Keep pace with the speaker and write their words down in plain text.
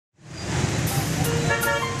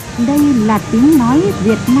Đây là tiếng nói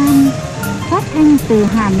Việt Nam, phát thanh từ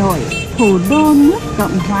Hà Nội, thủ đô nước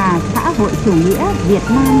Cộng hòa xã hội chủ nghĩa Việt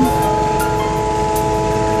Nam.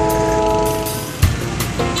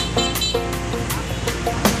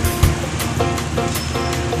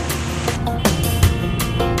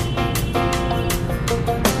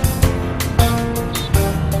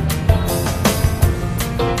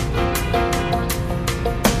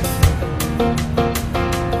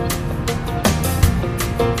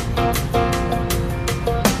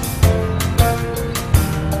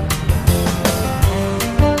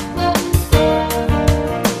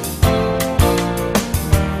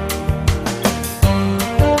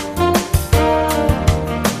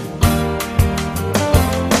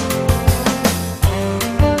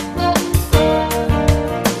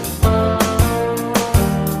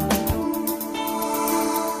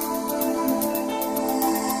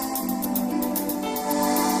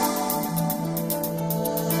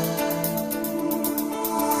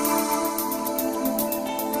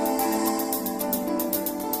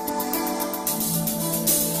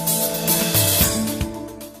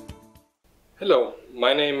 Hello,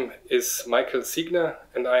 my name is Michael Siegner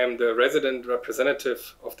and I am the resident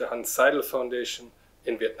representative of the Hanns Seidel Foundation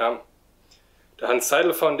in Vietnam. The Hanns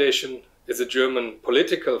Seidel Foundation is a German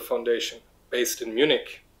political foundation based in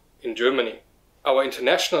Munich, in Germany. Our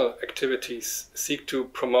international activities seek to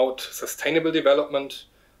promote sustainable development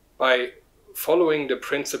by following the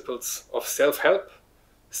principles of self-help,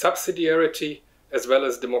 subsidiarity, as well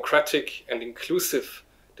as democratic and inclusive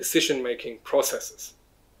decision-making processes.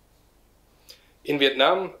 In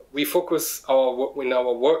Vietnam, we focus in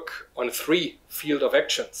our work on three fields of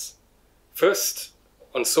actions. First,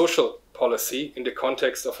 on social policy in the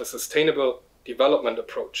context of a sustainable development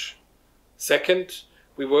approach. Second,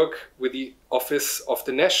 we work with the Office of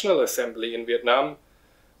the National Assembly in Vietnam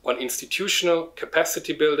on institutional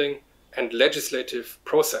capacity building and legislative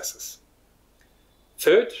processes.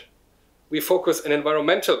 Third, we focus on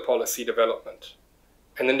environmental policy development.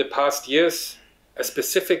 And in the past years, a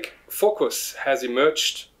specific focus has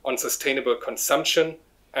emerged on sustainable consumption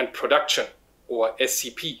and production, or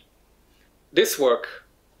SCP. This work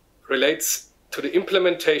relates to the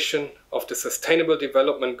implementation of the Sustainable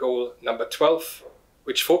Development Goal number 12,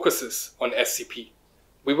 which focuses on SCP.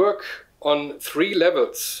 We work on three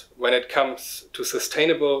levels when it comes to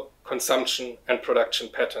sustainable consumption and production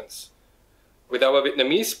patterns. With our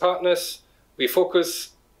Vietnamese partners, we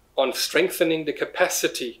focus on strengthening the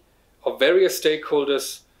capacity of various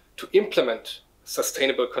stakeholders to implement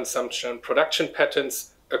sustainable consumption and production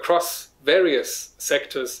patterns across various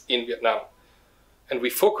sectors in Vietnam. And we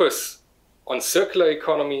focus on circular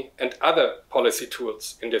economy and other policy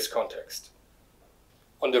tools in this context.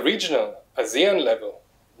 On the regional ASEAN level,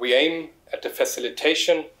 we aim at the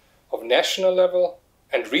facilitation of national level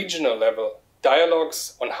and regional level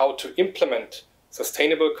dialogues on how to implement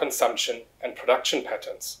sustainable consumption and production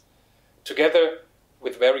patterns. Together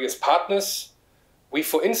with various partners, we,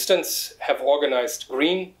 for instance, have organized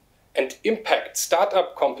green and impact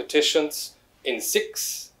startup competitions in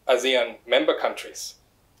 6 ASEAN member countries.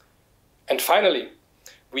 And finally,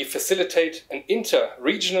 we facilitate an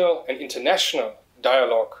inter-regional and international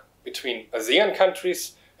dialogue between ASEAN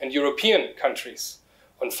countries and European countries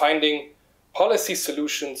on finding policy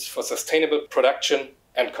solutions for sustainable production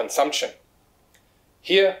and consumption.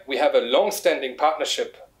 Here we have a long-standing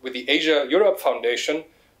partnership with the Asia-Europe Foundation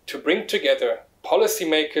to bring together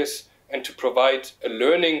policymakers and to provide a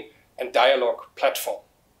learning and dialogue platform.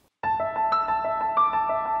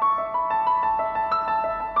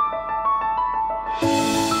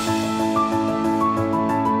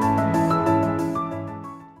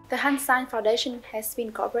 The Hanns Seidel Foundation has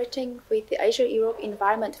been cooperating with the Asia-Europe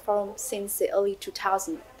Environment Forum since the early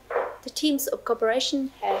 2000s. The themes of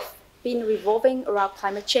cooperation have been revolving around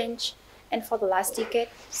climate change, and for the last decade,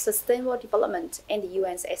 sustainable development and the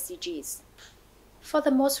UN's SDGs. For the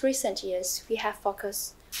most recent years, we have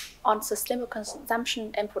focused on sustainable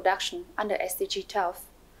consumption and production under SDG 12.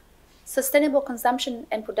 Sustainable consumption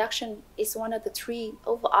and production is one of the three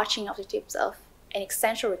overarching objectives of and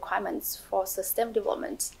essential requirements for sustainable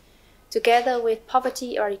development, together with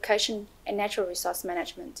poverty eradication and natural resource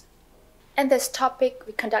management. On this topic,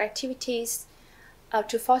 we conduct activities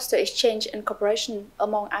to foster exchange and cooperation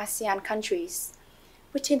among ASEAN countries.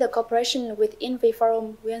 Within the cooperation with INVI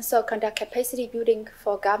Forum, we also conduct capacity building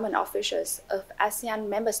for government officials of ASEAN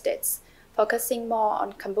member states, focusing more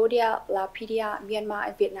on Cambodia, Laos, Myanmar,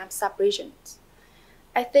 and Vietnam sub-regions.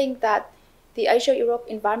 I think that the Asia-Europe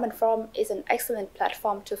Environment Forum is an excellent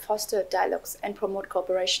platform to foster dialogues and promote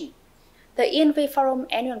cooperation. The INVI Forum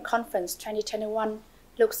Annual Conference 2021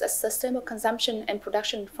 looks at sustainable consumption and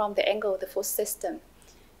production from the angle of the food system.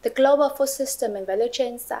 The global food system and value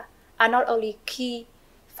chains are not only key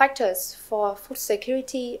factors for food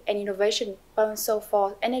security and innovation, but also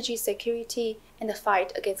for energy security and the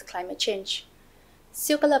fight against climate change.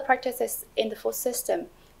 Circular practices in the food system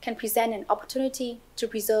can present an opportunity to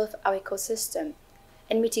preserve our ecosystem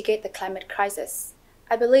and mitigate the climate crisis.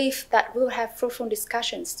 I believe that we will have fruitful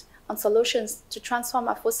discussions on solutions to transform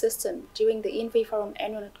our food system during the INVI Forum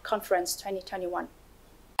Annual Conference 2021.